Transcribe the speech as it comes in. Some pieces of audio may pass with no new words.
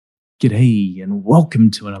G'day and welcome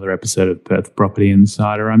to another episode of Perth Property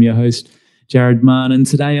Insider. I'm your host, Jared Mann, and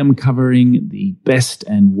today I'm covering the best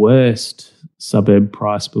and worst suburb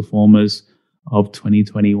price performers of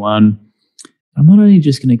 2021. I'm not only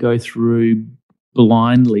just going to go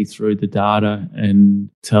blindly through the data and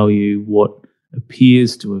tell you what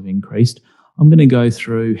appears to have increased. I'm going to go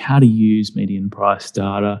through how to use median price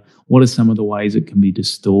data, what are some of the ways it can be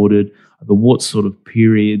distorted, over what sort of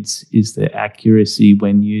periods is there accuracy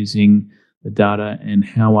when using the data, and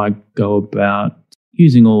how I go about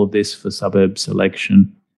using all of this for suburb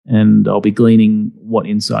selection. And I'll be gleaning what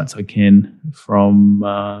insights I can from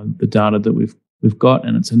the data that we've got,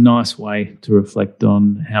 and it's a nice way to reflect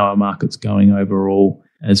on how our market's going overall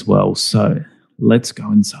as well. So let's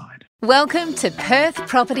go inside. Welcome to Perth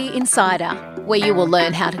Property Insider, where you will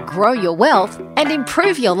learn how to grow your wealth and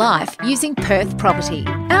improve your life using Perth property.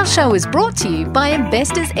 Our show is brought to you by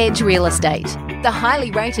Investors Edge Real Estate, the highly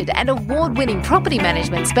rated and award-winning property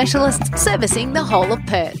management specialists servicing the whole of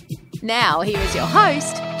Perth. Now, here is your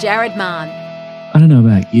host, Jared Mann. I don't know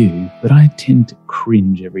about you, but I tend to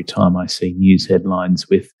cringe every time I see news headlines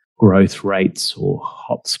with growth rates or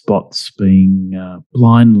hotspots being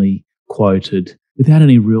blindly quoted without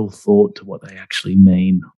any real thought to what they actually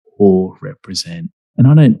mean or represent. And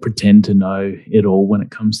I don't pretend to know it all when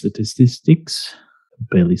it comes to statistics. I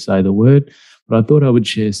barely say the word, but I thought I would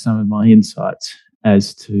share some of my insights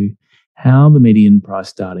as to how the median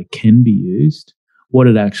price data can be used, what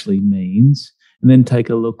it actually means, and then take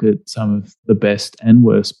a look at some of the best and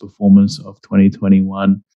worst performers of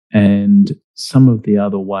 2021 and some of the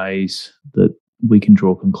other ways that we can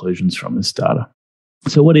draw conclusions from this data.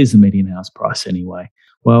 So what is the median house price anyway?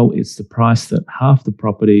 Well, it's the price that half the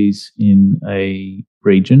properties in a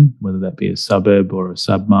region, whether that be a suburb or a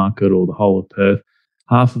submarket or the whole of Perth,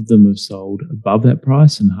 half of them have sold above that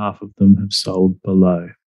price and half of them have sold below.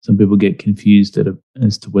 Some people get confused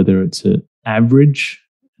as to whether it's an average.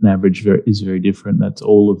 An average is very different. That's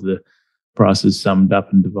all of the prices summed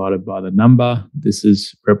up and divided by the number. This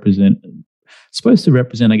is supposed to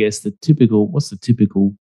represent, I guess, what's the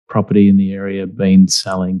typical property in the area been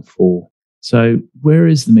selling for. So where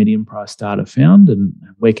is the median price data found and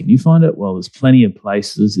where can you find it? Well, there's plenty of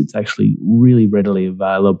places. It's actually really readily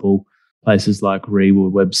available. Places like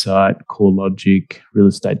Rewa website, CoreLogic,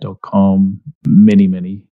 realestate.com,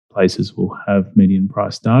 many places will have median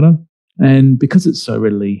price data. And because it's so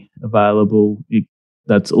readily available,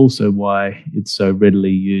 that's also why it's so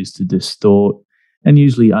readily used to distort and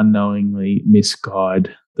usually unknowingly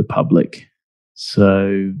misguide the public.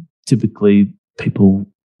 So typically people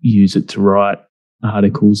use it to write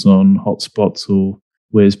articles on hotspots or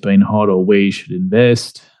where's been hot or where you should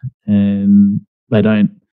invest, and they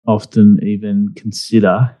don't often even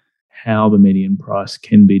consider how the median price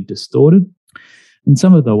can be distorted. And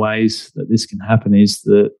some of the ways that this can happen is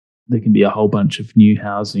that there can be a whole bunch of new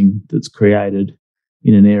housing that's created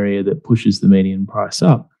in an area that pushes the median price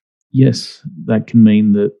up. Yes, that can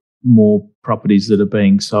mean that more properties that are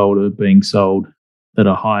being sold that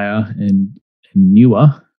are higher and newer,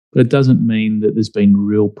 but it doesn't mean that there's been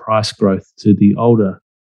real price growth to the older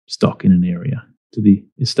stock in an area, to the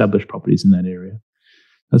established properties in that area.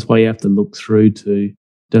 That's why you have to look through to,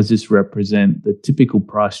 does this represent the typical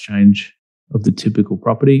price change of the typical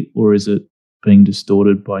property, or is it being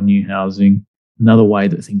distorted by new housing? Another way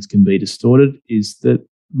that things can be distorted is that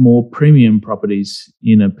more premium properties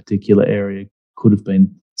in a particular area could have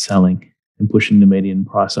been selling and pushing the median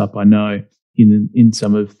price up. I know in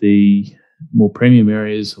some of the more premium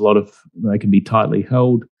areas, they can be tightly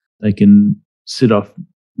held. They can sit off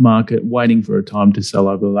market waiting for a time to sell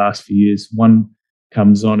over the last few years. One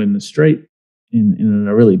comes on in the street, in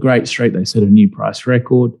a really great street, they set a new price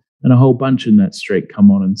record, and a whole bunch in that street come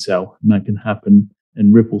on and sell. And that can happen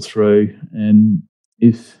and ripple through. And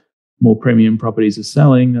if more premium properties are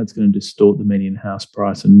selling, that's going to distort the median house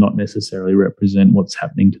price and not necessarily represent what's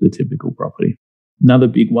happening to the typical property. Another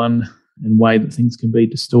big one and way that things can be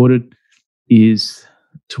distorted is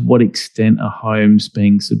to what extent a home's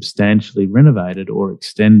being substantially renovated or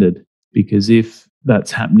extended. Because if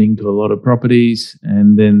that's happening to a lot of properties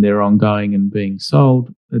and then they're ongoing and being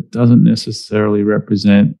sold, it doesn't necessarily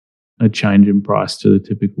represent a change in price to the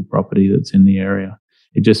typical property that's in the area.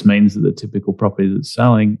 It just means that the typical property that's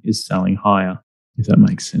selling is selling higher, if that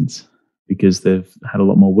makes sense, because they've had a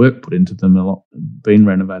lot more work put into them, been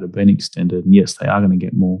renovated, been extended, and yes, they are going to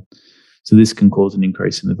get more. So this can cause an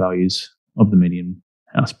increase in the values of the median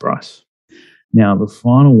house price. Now, the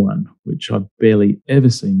final one, which I barely ever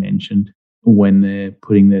see mentioned when they're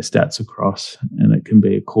putting their stats across, and it can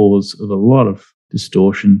be a cause of a lot of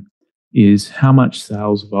distortion, is how much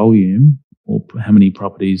sales volume or how many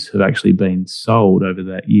properties have actually been sold over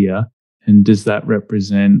that year? And does that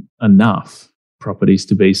represent enough properties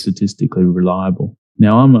to be statistically reliable?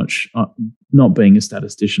 Now, I'm not being a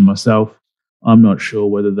statistician myself, I'm not sure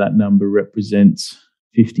whether that number represents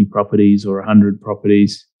 50 properties or 100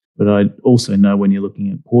 properties. But I also know when you're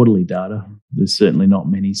looking at quarterly data, there's certainly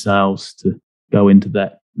not many sales to go into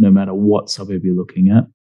that, no matter what suburb you're looking at.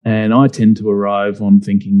 And I tend to arrive on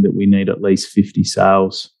thinking that we need at least 50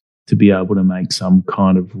 sales to be able to make some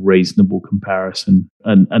kind of reasonable comparison,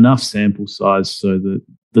 and enough sample size so that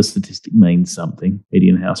the statistic means something,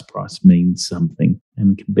 median house price means something,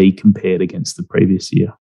 and can be compared against the previous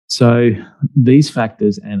year. So these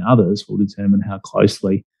factors and others will determine how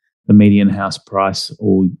closely the median house price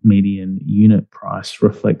or median unit price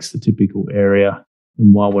reflects the typical area.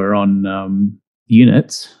 And while we're on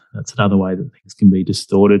units, that's another way that things can be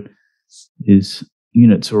distorted, is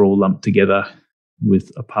units are all lumped together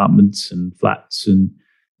with apartments and flats and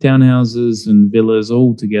townhouses and villas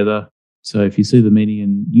all together. So if you see the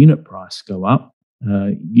median unit price go up,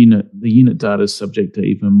 the unit data is subject to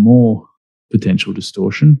even more potential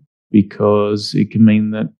distortion, because it can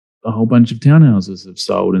mean that a whole bunch of townhouses have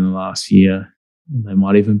sold in the last year, and they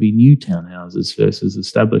might even be new townhouses versus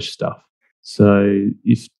established stuff. So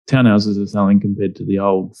if townhouses are selling compared to the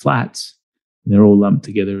old flats, and they're all lumped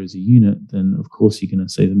together as a unit, then of course you're going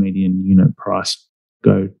to see the median unit price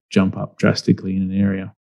jump up drastically in an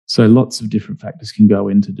area. So lots of different factors can go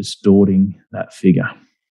into distorting that figure.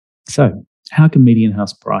 So how can median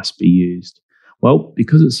house price be used? Well,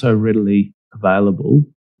 because it's so readily available,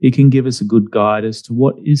 it can give us a good guide as to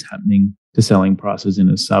what is happening to selling prices in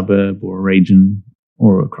a suburb or a region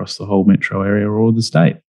or across the whole metro area or the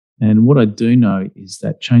state. And what I do know is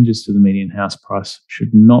that changes to the median house price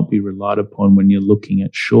should not be relied upon when you're looking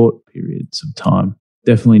at short periods of time.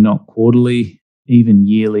 Definitely not quarterly, even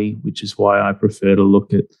yearly, which is why I prefer to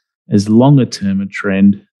look at as longer term a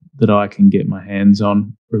trend that I can get my hands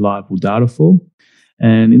on reliable data for.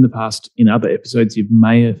 And in the past, in other episodes, you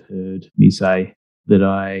may have heard me say that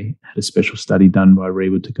I had a special study done by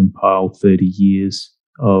REWA to compile 30 years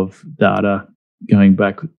of data going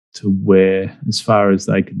back to where, as far as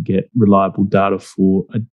they could get reliable data for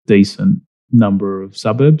a decent number of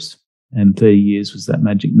suburbs. And 30 years was that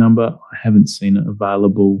magic number. I haven't seen it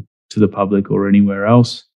available to the public or anywhere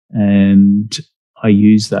else. And I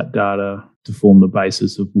use that data to form the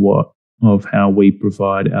basis of how we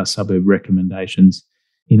provide our suburb recommendations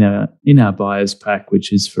in our buyer's pack,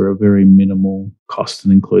 which is for a very minimal cost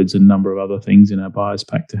and includes a number of other things in our buyer's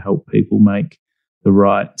pack to help people make the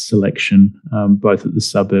right selection, both at the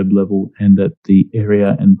suburb level and at the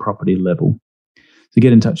area and property level. So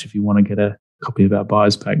get in touch if you want to get a copy of our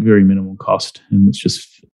buyer's pack, very minimal cost, and it's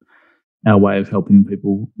just our way of helping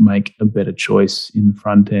people make a better choice in the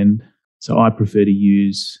front end. So I prefer to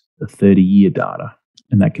use the 30-year data,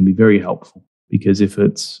 and that can be very helpful, because if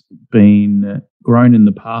it's been grown in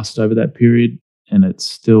the past over that period and it's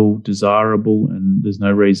still desirable and there's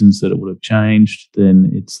no reasons that it would have changed,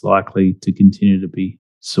 then it's likely to continue to be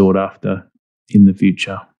sought after in the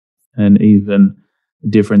future. And even a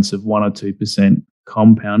difference of 1 or 2%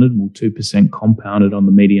 compounded, 2% compounded on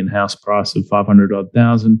the median house price of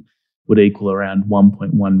 500,000 would equal around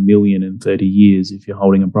 1.1 million in 30 years if you're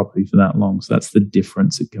holding a property for that long. So that's the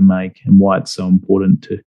difference it can make, and why it's so important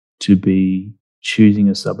to be choosing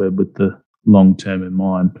a suburb with the long term in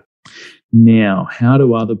mind. Now, how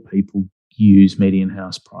do other people use median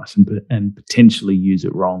house price and potentially use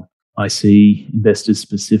it wrong? I see investors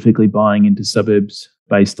specifically buying into suburbs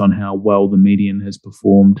based on how well the median has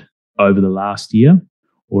performed over the last year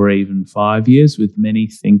or even 5 years, with many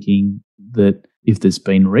thinking that if there's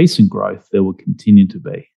been recent growth, there will continue to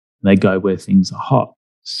be. They go where things are hot.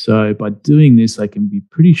 So by doing this, they can be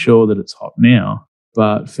pretty sure that it's hot now,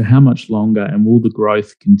 but for how much longer, and will the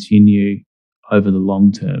growth continue over the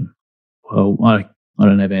long term? Well, I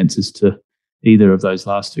don't have answers to either of those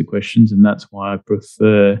last two questions, and that's why I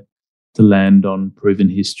prefer to land on proven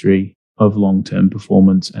history of long-term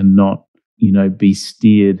performance and not, be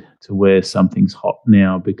steered to where something's hot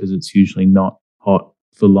now, because it's usually not hot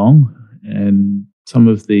for long. And some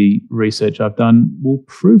of the research I've done will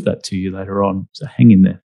prove that to you later on. So hang in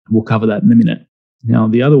there. We'll cover that in a minute. Now,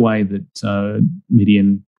 the other way that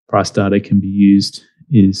median price data can be used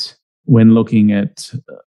is when looking at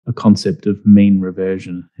a concept of mean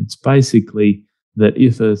reversion. It's basically that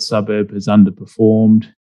if a suburb has underperformed,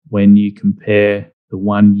 when you compare the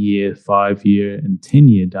 1 year, 5 year, and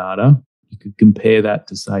 10-year data, you could compare that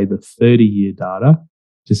to, say, the 30-year data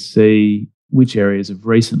to see which areas have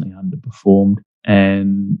recently underperformed,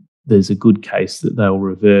 and there's a good case that they'll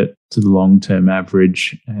revert to the long-term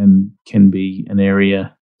average and can be an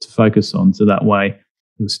area to focus on. So that way,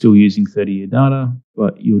 you're still using 30-year data,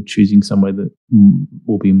 but you're choosing somewhere that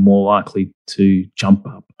will be more likely to jump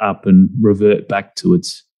up and revert back to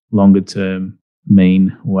its longer-term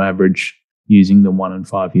mean or average using the 1 and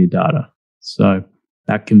 5 year data. So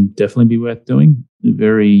that can definitely be worth doing.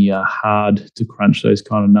 Very hard to crunch those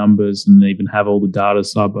kind of numbers and even have all the data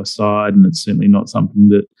side by side, and it's certainly not something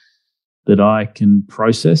that I can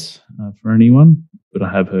process for anyone, but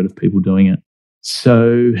I have heard of people doing it.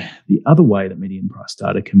 So the other way that median price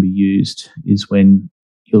data can be used is when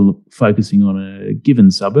you're focusing on a given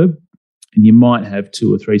suburb, and you might have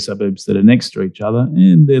 2 or 3 suburbs that are next to each other,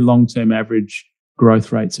 and their long-term average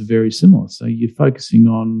growth rates are very similar. So you're focusing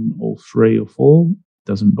on all 3 or 4.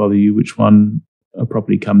 Doesn't bother you which one a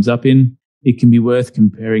property comes up in. It can be worth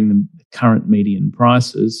comparing the current median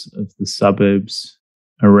prices of the suburbs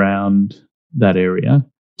around that area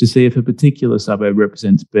to see if a particular suburb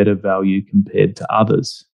represents better value compared to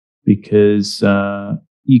others, because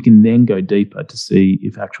you can then go deeper to see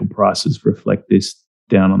if actual prices reflect this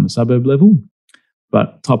down on the suburb level.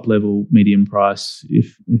 But top level median price,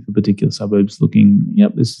 if a particular suburb's looking,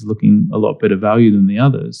 this is looking a lot better value than the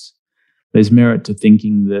others, there's merit to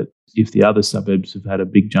thinking that if the other suburbs have had a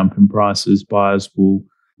big jump in prices, buyers will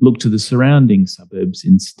look to the surrounding suburbs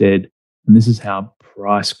instead. And this is how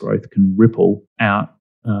price growth can ripple out,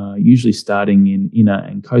 usually starting in inner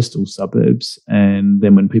and coastal suburbs. And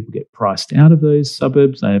then when people get priced out of those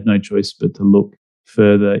suburbs, they have no choice but to look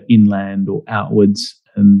further inland or outwards.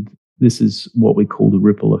 And this is what we call the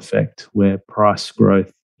ripple effect, where price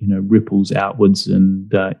growth, ripples outwards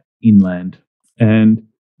and inland. And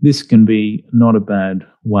this can be not a bad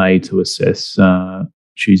way to assess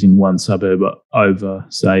choosing one suburb over,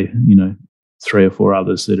 say, 3 or 4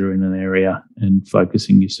 others that are in an area, and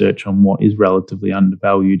focusing your search on what is relatively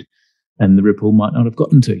undervalued and the ripple might not have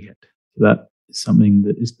gotten to yet. So that is something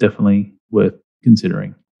that is definitely worth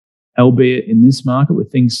considering. Albeit in this market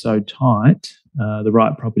with things so tight, the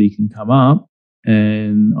right property can come up,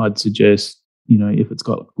 and I'd suggest, if it's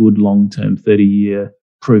got good long-term 30-year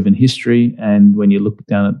proven history, and when you look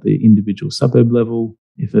down at the individual suburb level,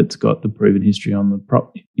 if it's got the proven history on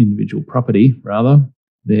the individual property rather,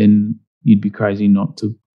 then you'd be crazy not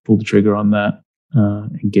to pull the trigger on that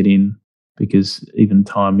and get in, because even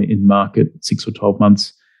time in market 6 or 12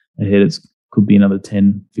 months ahead, it could be another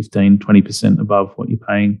 10, 15, 20% above what you're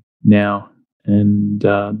paying now. And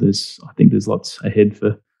I think there's lots ahead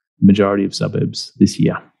for the majority of suburbs this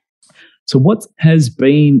year. So what has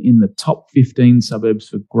been in the top 15 suburbs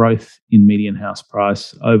for growth in median house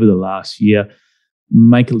price over the last year?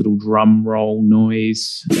 Make a little drum roll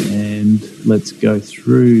noise and let's go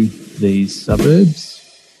through these suburbs.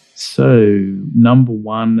 So number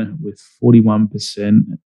 1 with 41%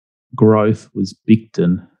 growth was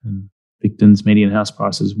Bigton, and Bigton's median house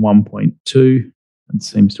price is 1.2. It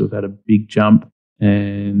seems to have had a big jump,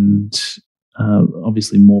 and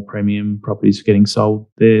obviously more premium properties getting sold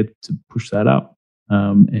there to push that up,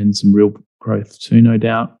 and some real growth too, no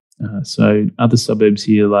doubt. So other suburbs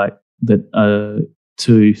here like that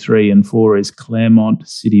 2, 3 and 4 is Claremont,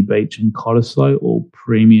 City Beach and Cottesloe, all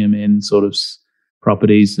premium end sort of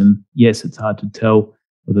properties. And yes, it's hard to tell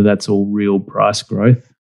whether that's all real price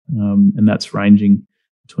growth, and that's ranging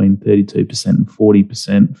between 32% and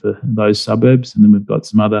 40% for those suburbs. And then we've got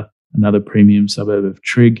another premium suburb of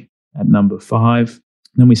Trigg at number 5.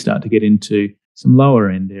 Then we start to get into some lower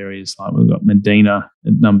end areas, like we've got Medina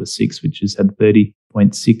at number 6, which has had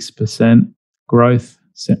 30.6% growth.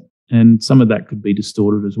 And some of that could be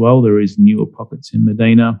distorted as well. There is newer pockets in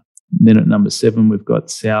Medina. Then at number 7, we've got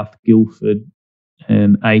South Guildford,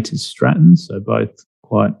 and 8 is Stratton, so both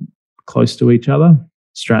quite close to each other.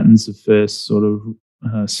 Stratton's the first sort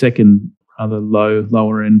of second rather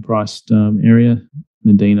lower end priced area.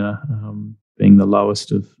 Medina being the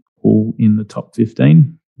lowest of all in the top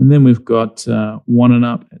 15. And then we've got One and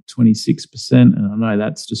Up at 26%. And I know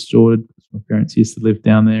that's distorted because my parents used to live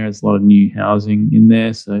down there. There's a lot of new housing in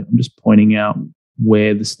there. So I'm just pointing out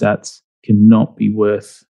where the stats cannot be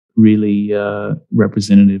worth really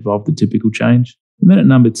representative of the typical change. And then at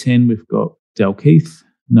number 10, we've got Dalkeith.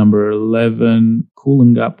 Number 11,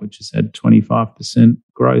 Coolungup, which has had 25%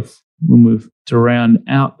 growth. When we've to round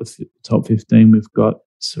out the top 15, we've got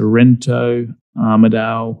Sorrento,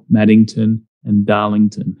 Armidale, Maddington, and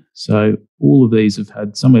Darlington. So all of these have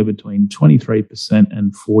had somewhere between 23%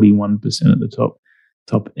 and 41% at the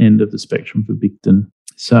top end of the spectrum for Bigton.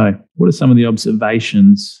 So what are some of the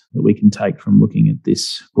observations that we can take from looking at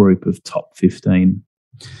this group of top 15?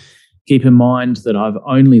 Keep in mind that I've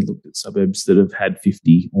only looked at suburbs that have had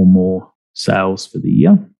 50 or more sales for the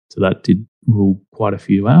year. So that did rule quite a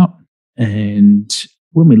few out. And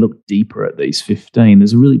when we look deeper at these 15,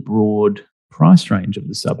 there's a really broad price range of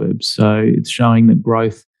the suburbs. So it's showing that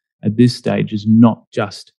growth at this stage is not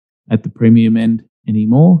just at the premium end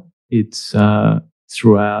anymore. It's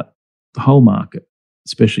throughout the whole market,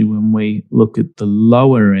 especially when we look at the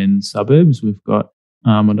lower end suburbs. We've got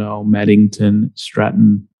Armidale, Maddington,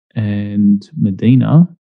 Stratton and Medina.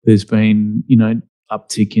 There's been,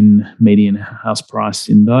 uptick in median house price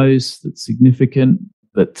in those that's significant,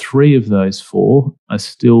 but 3 of those 4 are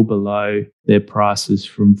still below their prices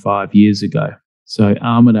from 5 years ago. So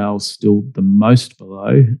Armidale's still the most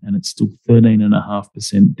below, and it's still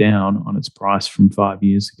 13.5% down on its price from 5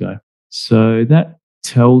 years ago. So that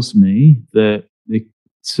tells me that there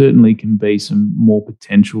certainly can be some more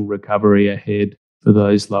potential recovery ahead for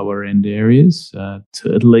those lower end areas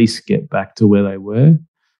to at least get back to where they were.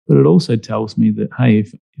 But it also tells me that, hey,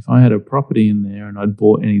 if I had a property in there and I'd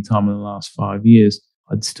bought any time in the last 5 years,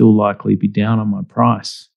 I'd still likely be down on my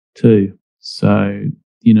price too. So,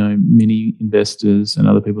 many investors and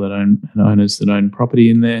other people that own and owners that own property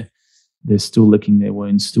in there, they're still licking their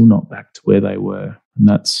wounds, still not back to where they were. And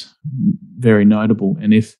that's very notable.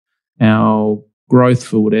 And if our growth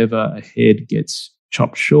for whatever ahead gets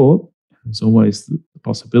chopped short, there's always the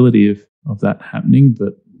possibility of that happening,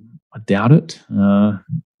 but I doubt it.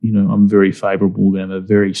 I'm very favourable. We're going to have a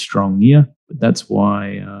very strong year, but that's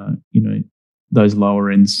why, those lower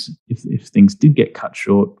ends, if things did get cut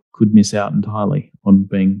short, could miss out entirely on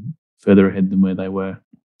being further ahead than where they were.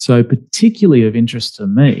 So particularly of interest to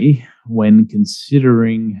me when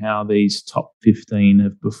considering how these top 15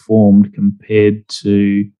 have performed compared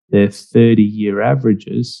to their 30-year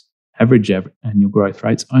averages, average annual growth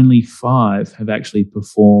rates, only 5 have actually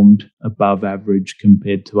performed above average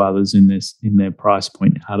compared to others in their price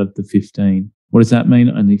point out of the 15. What does that mean?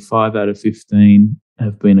 Only 5 out of 15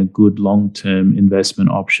 have been a good long-term investment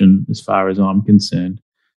option as far as I'm concerned.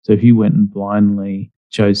 So if you went and blindly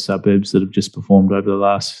chose suburbs that have just performed over the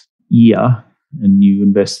last year and you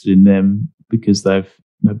invested in them because they've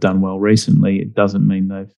done well recently, it doesn't mean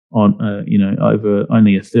they've over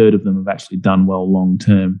only a third of them have actually done well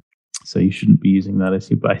long-term. So you shouldn't be using that as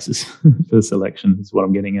your basis for selection, is what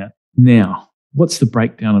I'm getting at. Now, what's the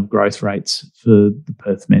breakdown of growth rates for the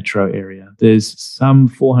Perth metro area? There's some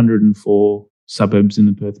 404 suburbs in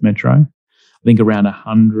the Perth metro. I think around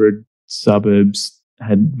 100 suburbs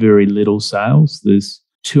had very little sales. There's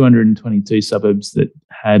 222 suburbs that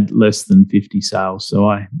had less than 50 sales. So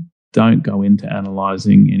I don't go into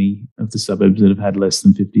analysing any of the suburbs that have had less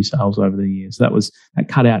than 50 sales over the years. That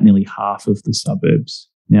cut out nearly half of the suburbs.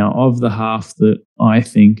 Now, of the half that I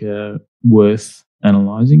think are worth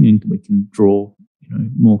analysing and we can draw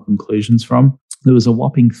more conclusions from, there was a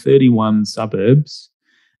whopping 31 suburbs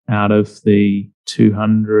out of the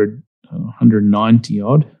 190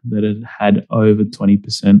 odd that had over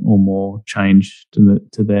 20% or more change to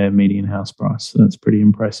their median house price. So that's pretty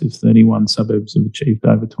impressive. 31 suburbs have achieved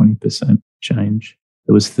over 20% change.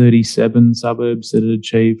 There was 37 suburbs that had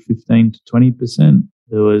achieved 15 to 20%.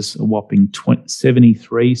 There was a whopping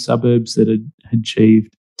 73 suburbs that had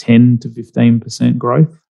achieved 10 to 15%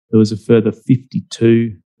 growth. There was a further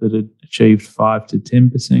 52 that had achieved 5 to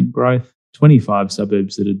 10% growth, 25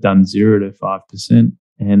 suburbs that had done 0 to 5%,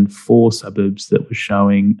 and 4 suburbs that were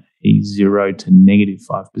showing a 0 to negative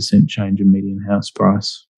 5% change in median house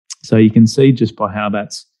price. So you can see just by how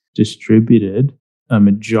that's distributed, a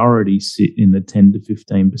majority sit in the 10 to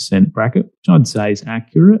 15% bracket, which I'd say is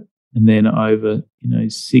accurate. And then over,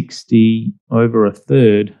 60, over a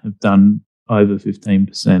third have done over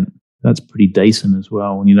 15%. That's pretty decent as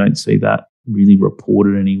well. And you don't see that really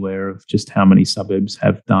reported anywhere of just how many suburbs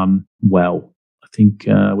have done well. I think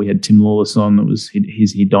we had Tim Lawless on. That was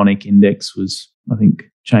his hedonic index was, I think,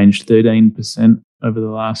 changed 13% over the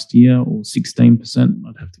last year or 16%.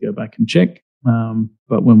 I'd have to go back and check.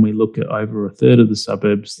 But when we look at over a third of the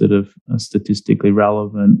suburbs that are statistically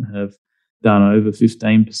relevant have done over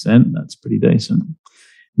 15%, that's pretty decent.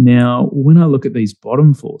 Now, when I look at these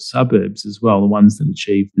bottom 4 suburbs as well, the ones that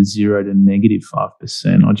achieve the 0 to negative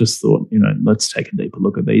 5%, I just thought, let's take a deeper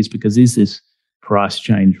look at these, because is this price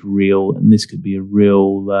change real? And this could be a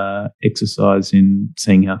real exercise in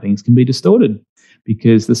seeing how things can be distorted,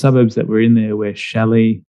 because the suburbs that were in there were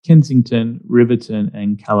Shelley, Kensington, Riverton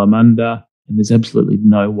and Kalamunda. And there's absolutely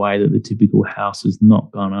no way that the typical house has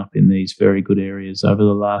not gone up in these very good areas over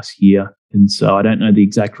the last year. And so I don't know the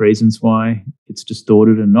exact reasons why it's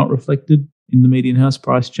distorted and not reflected in the median house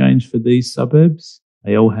price change for these suburbs.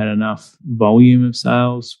 They all had enough volume of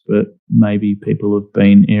sales, but maybe people have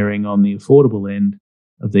been erring on the affordable end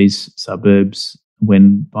of these suburbs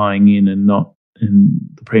when buying in and not and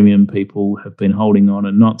the premium people have been holding on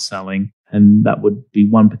and not selling. And that would be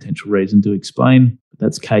one potential reason to explain. But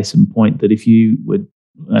that's case in point that if you were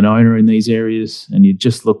an owner in these areas and you're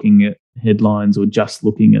just looking at headlines or just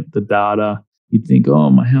looking at the data, you'd think, oh,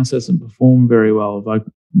 my house hasn't performed very well. Have I,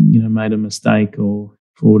 made a mistake or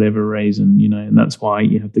for whatever reason, and that's why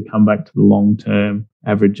you have to come back to the long-term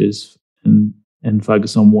averages and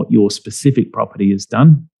focus on what your specific property has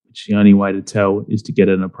done, which the only way to tell is to get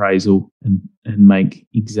an appraisal and make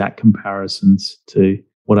exact comparisons to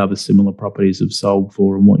what other similar properties have sold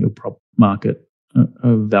for and what your market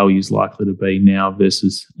value is likely to be now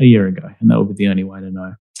versus a year ago. And that would be the only way to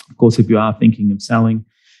know. Of course, if you are thinking of selling,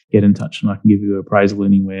 get in touch and I can give you an appraisal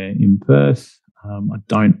anywhere in Perth. I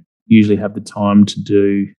don't usually have the time to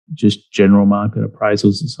do just general market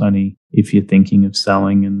appraisals. It's only if you're thinking of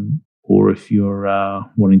selling or if you're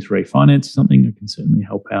wanting to refinance something, I can certainly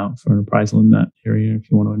help out for an appraisal in that area if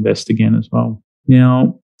you want to invest again as well.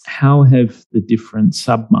 Now, how have the different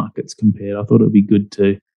sub-markets compared? I thought it would be good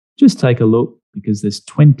to just take a look because there's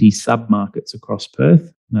 20 sub-markets across Perth.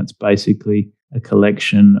 And that's basically a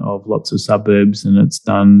collection of lots of suburbs and it's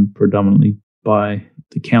done predominantly by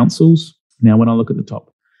the councils. Now, when I look at the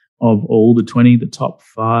top of all the 20, the top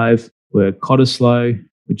 5 were Cottesloe,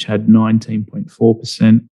 which had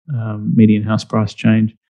 19.4% median house price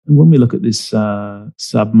change. And when we look at this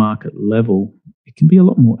sub-market level, it can be a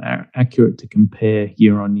lot more accurate to compare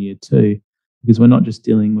year on year too, because we're not just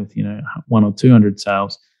dealing with 100 or 200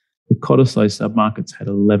 sales. The Cottesloe submarkets had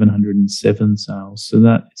 1,107 sales, so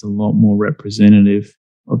that is a lot more representative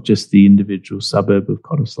of just the individual suburb of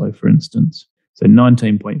Cottesloe, for instance. So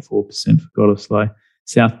 19.4% for Cottesloe.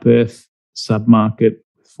 South Perth submarket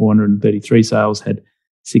with 433 sales had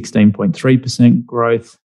 16.3%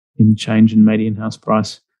 growth in change in median house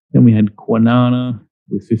price. Then we had Kwinana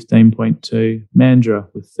with 15.2, Mandurah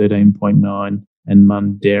with 13.9, and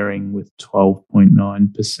Mundaring with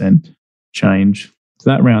 12.9% change. So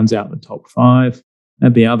that rounds out the top 5.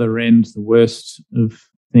 At the other end, the worst of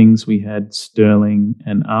things, we had Stirling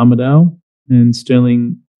and Armidale. And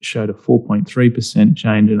Stirling showed a 4.3%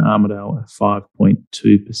 change and Armidale a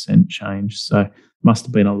 5.2% change. So must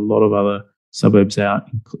have been a lot of other suburbs out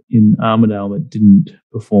in Armidale that didn't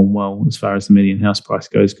perform well as far as the median house price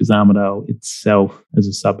goes, because Armidale itself as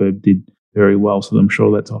a suburb did very well. So I'm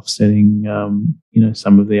sure that's offsetting,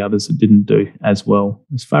 some of the others that didn't do as well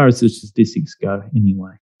as far as the statistics go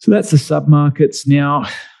anyway. So that's the submarkets. Now,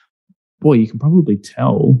 boy, you can probably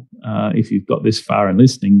tell if you've got this far in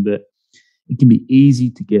listening that it can be easy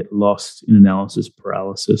to get lost in analysis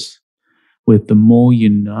paralysis, with the more you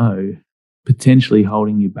know potentially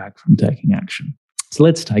holding you back from taking action. So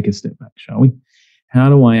let's take a step back, shall we? How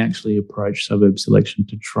do I actually approach suburb selection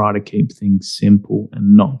to try to keep things simple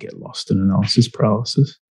and not get lost in analysis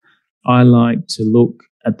paralysis? I like to look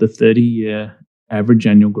at the 30-year average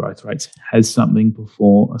annual growth rates. Has something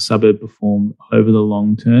a suburb performed over the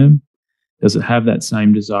long term? Does it have that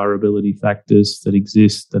same desirability factors that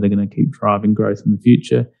exist that are going to keep driving growth in the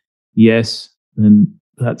future? Yes, then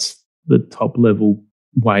that's the top level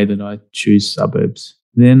way that I choose suburbs.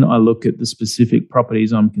 Then I look at the specific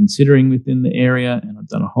properties I'm considering within the area, and I've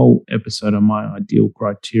done a whole episode on my ideal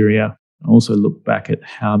criteria. I also look back at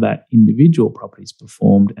how that individual property's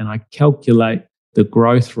performed, and I calculate the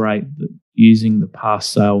growth rate using the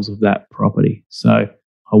past sales of that property. So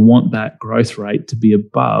I want that growth rate to be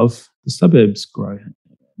above the suburbs growth,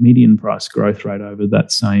 median price growth rate over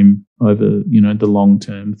the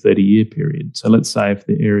long-term 30-year period. So let's say if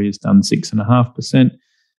the area's done 6.5%,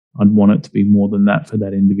 I'd want it to be more than that for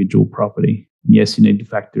that individual property. Yes, you need to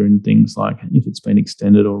factor in things like if it's been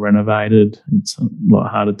extended or renovated. It's a lot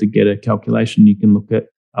harder to get a calculation. You can look at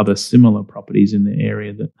other similar properties in the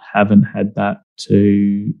area that haven't had that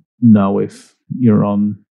to know if you're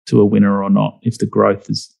on to a winner or not, if the growth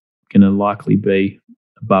is going to likely be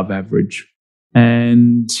above average.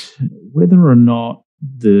 And whether or not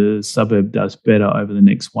the suburb does better over the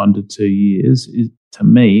next 1 to 2 years, to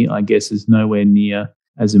me, I guess, is nowhere near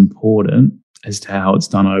as important as to how it's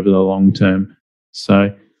done over the long term.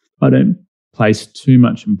 So I don't place too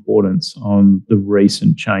much importance on the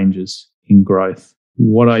recent changes in growth.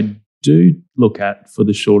 What I do look at for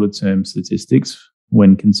the shorter term statistics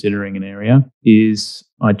when considering an area is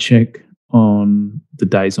I check on the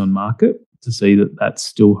days on market to see that that's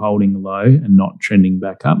still holding low and not trending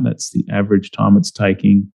back up. That's the average time it's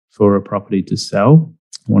taking for a property to sell.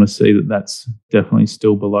 I want to see that that's definitely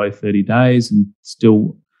still below 30 days and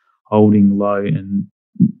still holding low and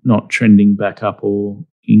not trending back up or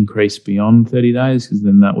increase beyond 30 days, because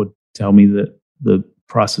then that would tell me that the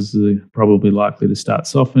prices are probably likely to start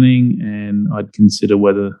softening, and I'd consider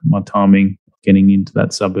whether my timing getting into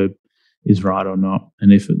that suburb is right or not.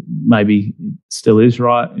 And if it maybe still is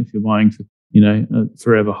right, if you're buying for, a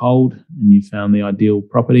forever hold and you found the ideal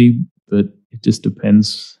property, but it just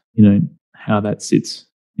depends, how that sits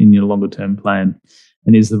in your longer term plan.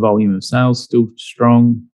 And is the volume of sales still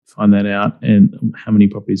strong? Find that out. And how many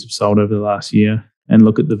properties have sold over the last year? And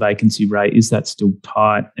look at the vacancy rate. Is that still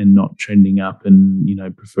tight and not trending up, and,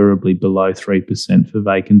 preferably below 3% for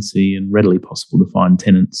vacancy and readily possible to find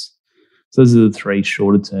tenants? So those are the 3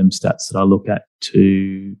 shorter term stats that I look at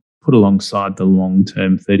to put alongside the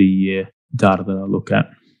long-term 30-year data that I look at.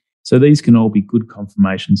 So these can all be good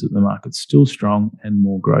confirmations that the market's still strong and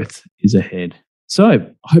more growth is ahead. So I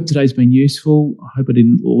hope today's been useful. I hope I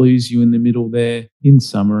didn't lose you in the middle there. In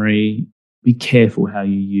summary, be careful how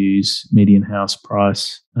you use median house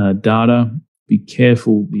price data. Be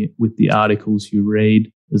careful with the articles you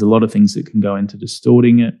read. There's a lot of things that can go into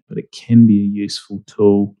distorting it, but it can be a useful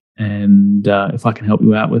tool. And if I can help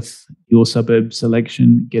you out with your suburb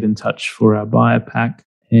selection, get in touch for our buyer pack,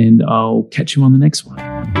 and I'll catch you on the next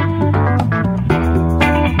one.